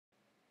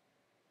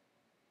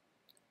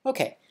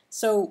Okay,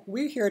 so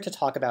we're here to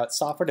talk about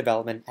software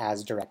development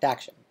as direct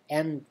action,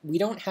 and we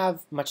don't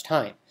have much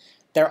time.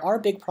 There are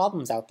big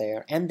problems out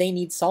there, and they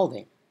need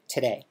solving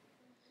today.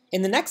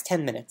 In the next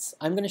 10 minutes,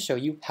 I'm going to show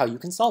you how you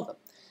can solve them.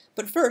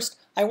 But first,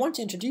 I want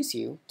to introduce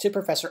you to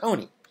Professor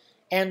Oni,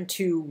 and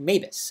to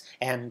Mavis,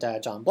 and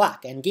John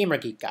Black, and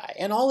GamerGeek Guy,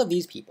 and all of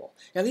these people.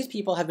 Now, these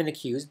people have been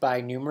accused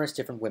by numerous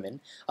different women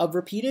of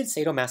repeated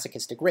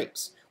sadomasochistic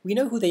rapes. We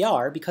know who they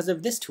are because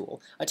of this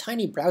tool, a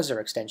tiny browser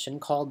extension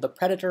called the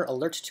Predator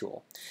Alert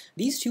tool.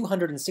 These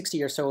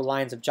 260 or so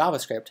lines of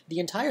JavaScript, the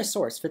entire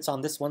source fits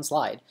on this one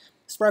slide,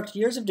 sparked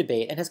years of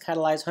debate and has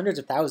catalyzed hundreds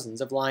of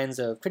thousands of lines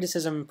of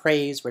criticism,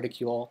 praise,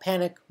 ridicule,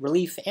 panic,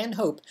 relief, and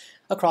hope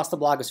across the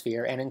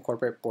blogosphere and in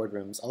corporate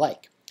boardrooms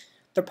alike.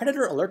 The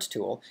Predator Alert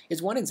tool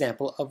is one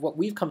example of what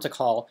we've come to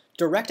call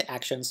direct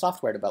action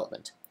software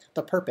development.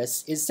 The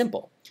purpose is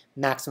simple: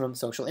 maximum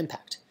social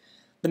impact.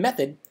 The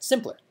method,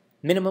 simpler: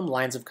 minimum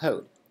lines of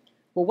code.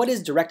 Well, what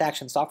is direct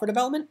action software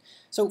development?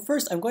 So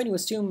first, I'm going to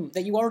assume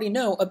that you already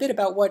know a bit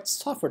about what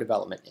software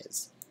development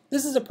is.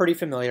 This is a pretty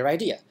familiar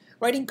idea: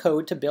 writing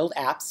code to build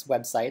apps,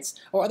 websites,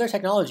 or other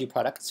technology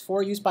products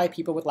for use by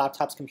people with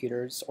laptops,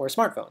 computers, or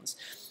smartphones.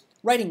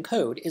 Writing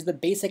code is the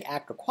basic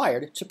act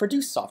required to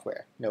produce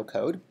software. No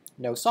code,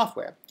 no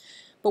software.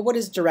 But what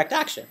is direct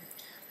action?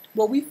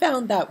 Well, we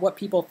found that what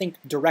people think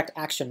direct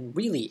action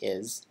really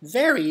is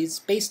varies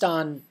based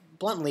on,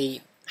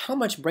 bluntly, how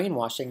much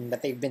brainwashing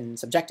that they've been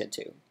subjected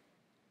to.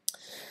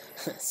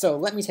 So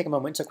let me take a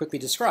moment to quickly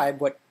describe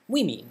what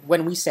we mean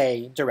when we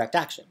say direct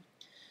action.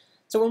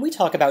 So when we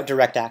talk about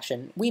direct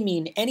action, we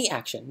mean any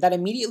action that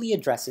immediately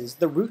addresses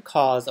the root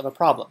cause of a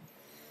problem.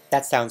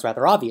 That sounds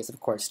rather obvious,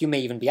 of course. You may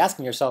even be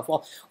asking yourself,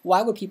 well,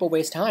 why would people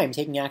waste time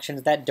taking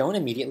actions that don't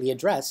immediately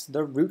address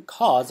the root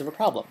cause of a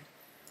problem?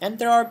 And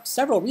there are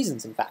several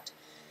reasons, in fact.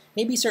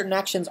 Maybe certain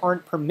actions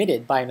aren't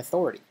permitted by an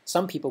authority.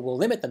 Some people will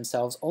limit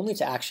themselves only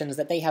to actions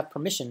that they have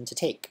permission to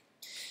take.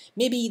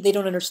 Maybe they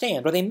don't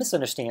understand or they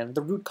misunderstand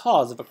the root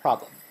cause of a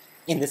problem.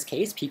 In this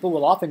case, people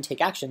will often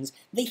take actions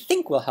they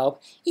think will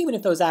help, even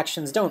if those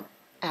actions don't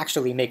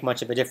actually make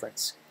much of a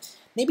difference.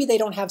 Maybe they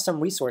don't have some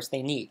resource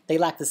they need. They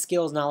lack the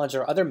skills, knowledge,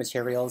 or other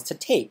materials to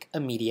take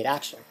immediate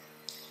action.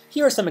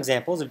 Here are some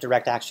examples of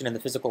direct action in the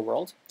physical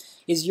world.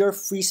 Is your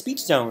free speech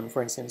zone,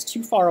 for instance,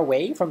 too far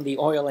away from the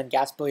oil and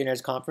gas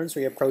billionaires conference for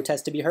your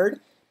protest to be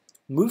heard?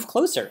 Move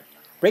closer.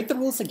 Break the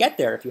rules to get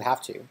there if you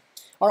have to.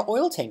 Are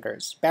oil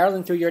tankers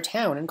barreling through your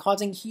town and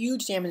causing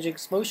huge damaging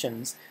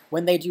explosions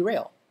when they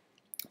derail?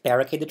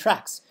 Barricade the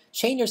tracks.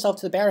 Chain yourself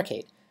to the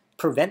barricade.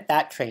 Prevent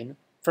that train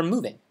from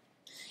moving.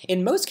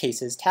 In most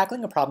cases,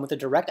 tackling a problem with a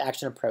direct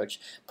action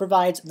approach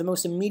provides the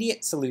most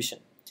immediate solution.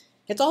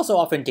 It's also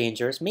often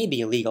dangerous,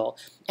 maybe illegal,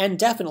 and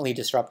definitely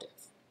disruptive.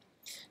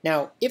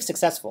 Now, if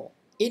successful,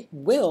 it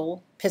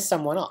will piss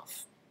someone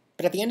off.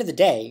 But at the end of the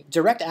day,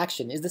 direct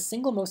action is the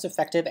single most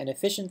effective and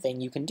efficient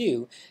thing you can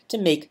do to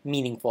make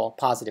meaningful,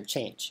 positive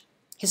change.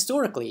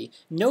 Historically,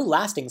 no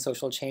lasting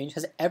social change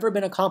has ever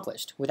been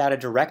accomplished without a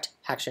direct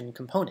action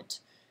component.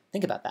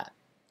 Think about that.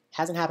 It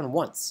hasn't happened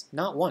once,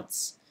 not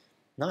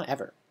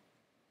ever.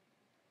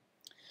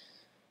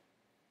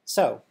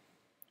 So,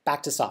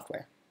 back to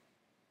software.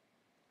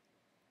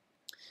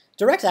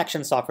 Direct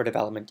action software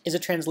development is a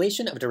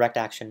translation of direct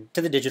action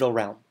to the digital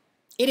realm.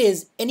 It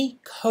is any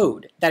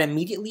code that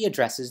immediately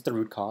addresses the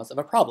root cause of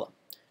a problem.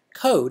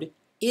 Code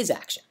is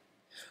action.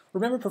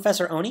 Remember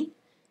Professor Oni?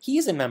 He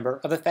is a member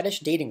of a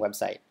fetish dating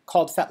website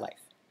called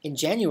FetLife. In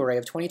January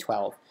of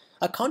 2012,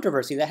 a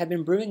controversy that had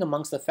been brewing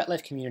amongst the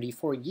FetLife community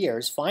for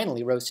years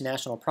finally rose to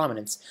national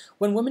prominence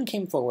when women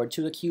came forward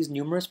to accuse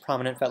numerous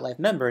prominent FetLife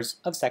members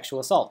of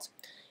sexual assault.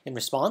 In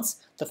response,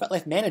 the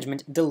FetLife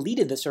management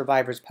deleted the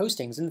survivors'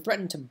 postings and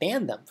threatened to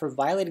ban them for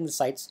violating the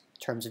site's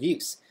terms of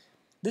use.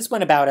 This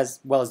went about as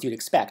well as you'd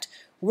expect.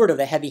 Word of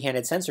the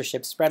heavy-handed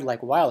censorship spread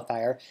like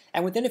wildfire,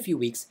 and within a few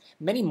weeks,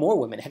 many more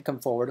women had come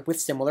forward with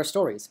similar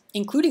stories,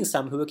 including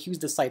some who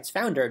accused the site's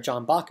founder,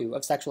 John Baku,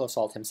 of sexual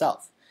assault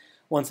himself.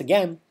 Once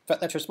again,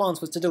 FetLife's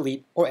response was to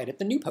delete or edit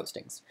the new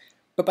postings.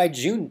 But by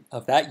June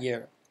of that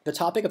year, the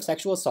topic of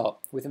sexual assault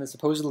within the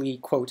supposedly,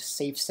 quote,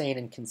 safe, sane,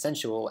 and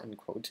consensual, end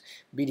quote,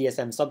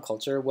 BDSM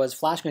subculture was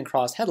flashing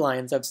across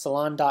headlines of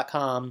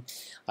Salon.com,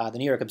 the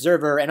New York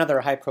Observer, and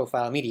other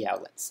high-profile media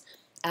outlets.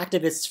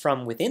 Activists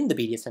from within the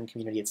BDSM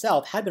community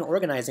itself had been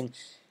organizing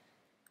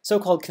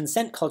so-called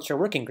consent culture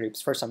working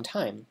groups for some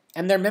time,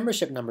 and their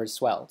membership numbers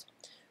swelled.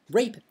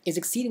 Rape is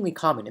exceedingly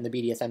common in the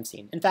BDSM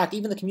scene. In fact,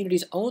 even the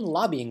community's own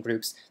lobbying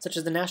groups, such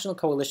as the National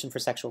Coalition for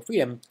Sexual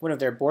Freedom, one of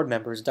their board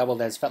members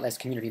doubled as FetLife's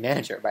community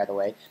manager, by the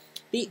way,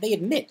 they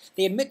admit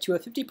to a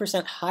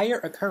 50% higher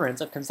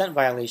occurrence of consent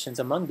violations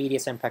among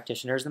BDSM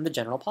practitioners than the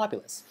general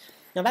populace.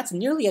 Now that's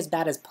nearly as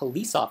bad as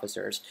police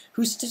officers,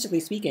 who,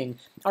 statistically speaking,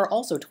 are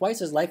also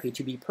twice as likely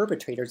to be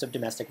perpetrators of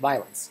domestic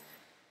violence.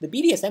 The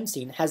BDSM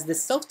scene has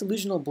this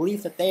self-delusional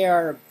belief that they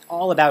are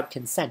all about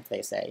consent,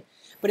 they say.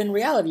 But in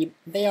reality,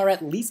 they are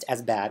at least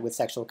as bad with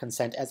sexual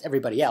consent as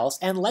everybody else,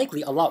 and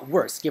likely a lot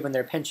worse given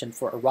their penchant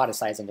for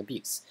eroticizing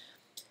abuse.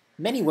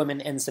 Many women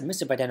and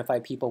submissive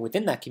identified people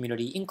within that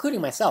community,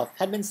 including myself,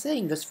 had been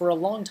saying this for a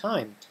long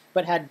time,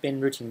 but had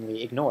been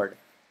routinely ignored.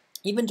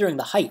 Even during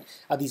the height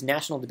of these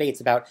national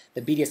debates about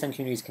the BDSM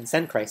community's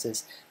consent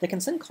crisis, the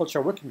consent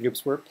culture working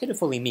groups were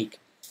pitifully meek.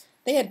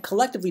 They had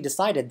collectively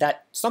decided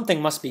that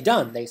something must be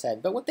done, they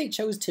said, but what they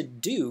chose to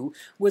do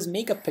was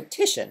make a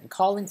petition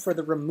calling for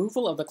the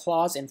removal of the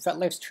clause in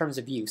FetLife's terms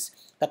of use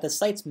that the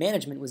site's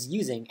management was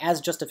using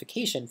as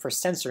justification for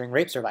censoring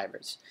rape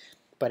survivors.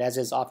 But as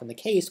is often the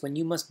case, when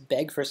you must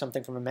beg for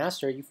something from a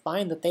master, you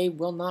find that they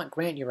will not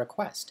grant your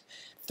request.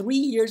 3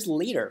 years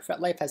later,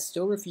 FetLife has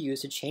still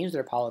refused to change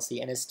their policy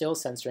and is still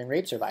censoring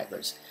rape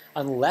survivors,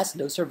 unless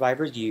those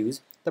survivors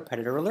use the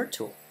Predator Alert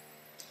tool.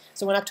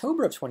 So in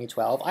October of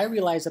 2012, I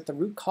realized that the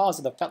root cause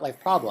of the FetLife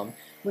problem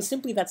was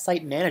simply that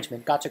site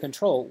management got to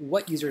control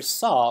what users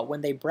saw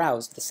when they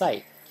browsed the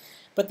site.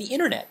 But the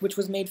internet, which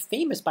was made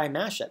famous by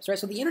mashups, right?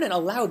 So the internet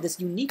allowed this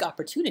unique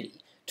opportunity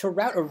to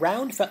route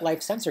around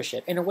FetLife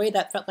censorship in a way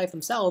that FetLife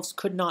themselves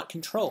could not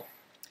control.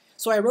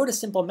 So I wrote a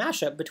simple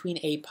mashup between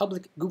a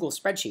public Google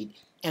spreadsheet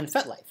and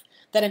FetLife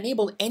that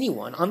enabled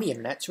anyone on the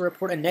internet to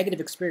report a negative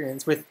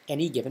experience with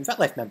any given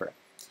FetLife member.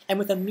 And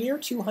with a mere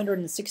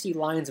 260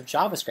 lines of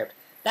JavaScript,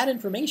 that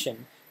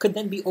information could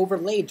then be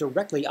overlaid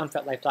directly on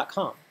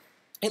FetLife.com.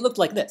 It looked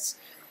like this.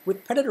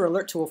 With Predator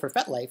Alert tool for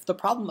FetLife, the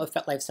problem of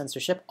FetLife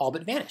censorship all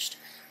but vanished.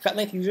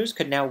 FetLife users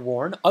could now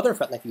warn other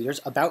FetLife users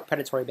about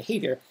predatory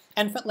behavior,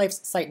 and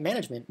FetLife's site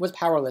management was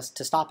powerless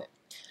to stop it.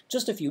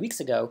 Just a few weeks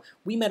ago,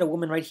 we met a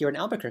woman right here in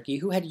Albuquerque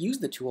who had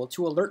used the tool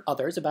to alert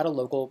others about a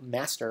local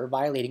master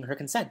violating her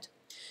consent.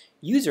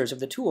 Users of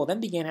the tool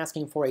then began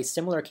asking for a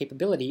similar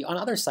capability on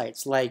other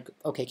sites, like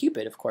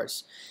OkCupid, of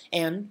course,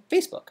 and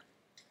Facebook.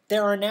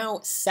 There are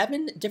now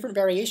 7 different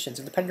variations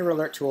of the Predator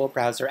Alert tool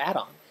browser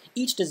add-on,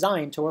 each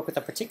designed to work with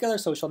a particular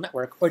social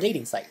network or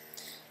dating site.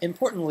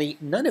 Importantly,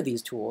 none of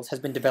these tools has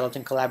been developed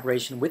in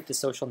collaboration with the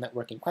social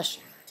network in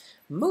question.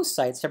 Most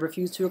sites have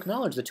refused to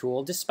acknowledge the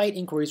tool despite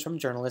inquiries from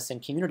journalists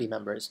and community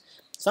members.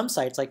 Some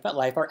sites, like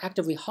FetLife, are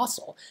actively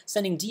hostile,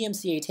 sending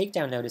DMCA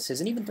takedown notices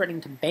and even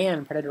threatening to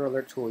ban Predator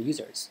Alert tool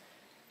users.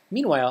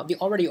 Meanwhile, the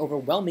already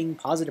overwhelming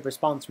positive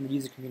response from the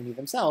user community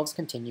themselves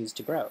continues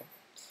to grow.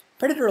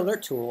 Predator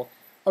Alert tool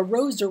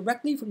arose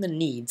directly from the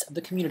needs of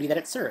the community that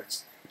it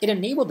serves. It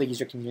enabled the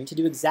user community to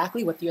do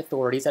exactly what the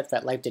authorities at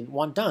FetLife didn't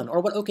want done, or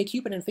what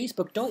OkCupid and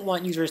Facebook don't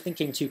want users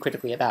thinking too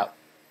critically about.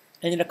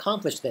 And it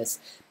accomplished this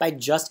by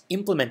just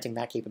implementing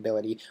that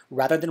capability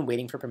rather than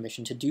waiting for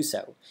permission to do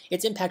so.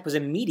 Its impact was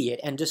immediate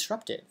and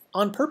disruptive,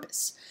 on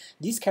purpose.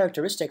 These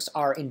characteristics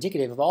are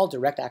indicative of all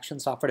direct action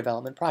software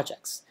development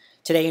projects.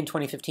 Today, in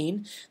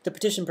 2015, the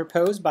petition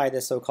proposed by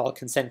the so-called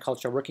Consent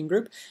Culture Working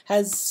Group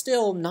has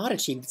still not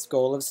achieved its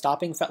goal of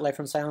stopping FetLife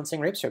from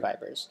silencing rape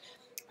survivors.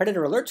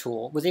 Predator Alert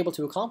tool was able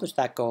to accomplish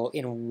that goal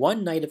in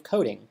one night of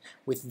coding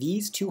with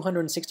these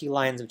 260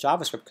 lines of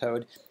JavaScript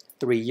code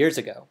 3 years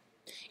ago.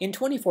 In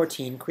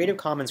 2014, Creative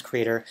Commons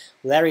creator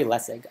Larry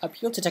Lessig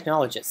appealed to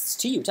technologists,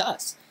 to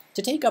us,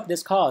 to take up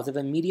this cause of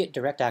immediate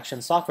direct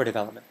action software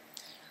development.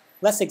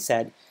 Lessig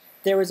said,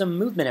 "There is a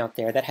movement out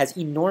there that has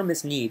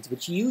enormous needs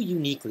which you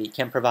uniquely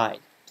can provide.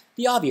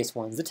 The obvious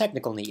ones, the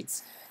technical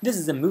needs. This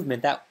is a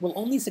movement that will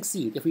only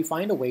succeed if we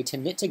find a way to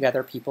knit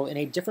together people in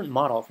a different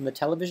model from the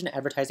television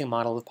advertising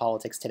model of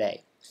politics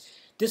today.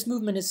 This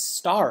movement is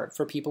starved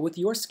for people with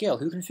your skill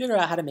who can figure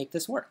out how to make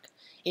this work.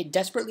 It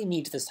desperately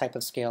needs this type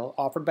of skill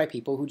offered by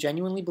people who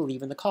genuinely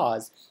believe in the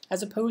cause,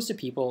 as opposed to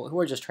people who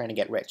are just trying to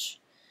get rich.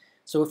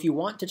 So if you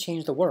want to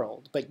change the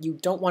world, but you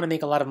don't want to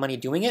make a lot of money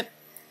doing it,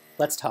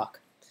 let's talk.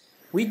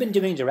 We've been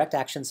doing direct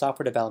action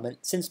software development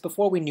since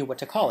before we knew what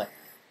to call it,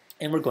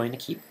 and we're going to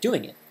keep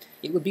doing it.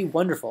 It would be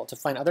wonderful to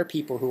find other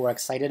people who are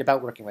excited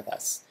about working with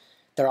us.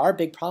 There are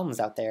big problems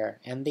out there,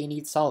 and they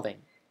need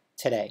solving.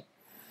 Today."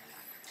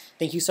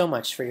 Thank you so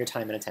much for your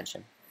time and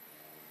attention.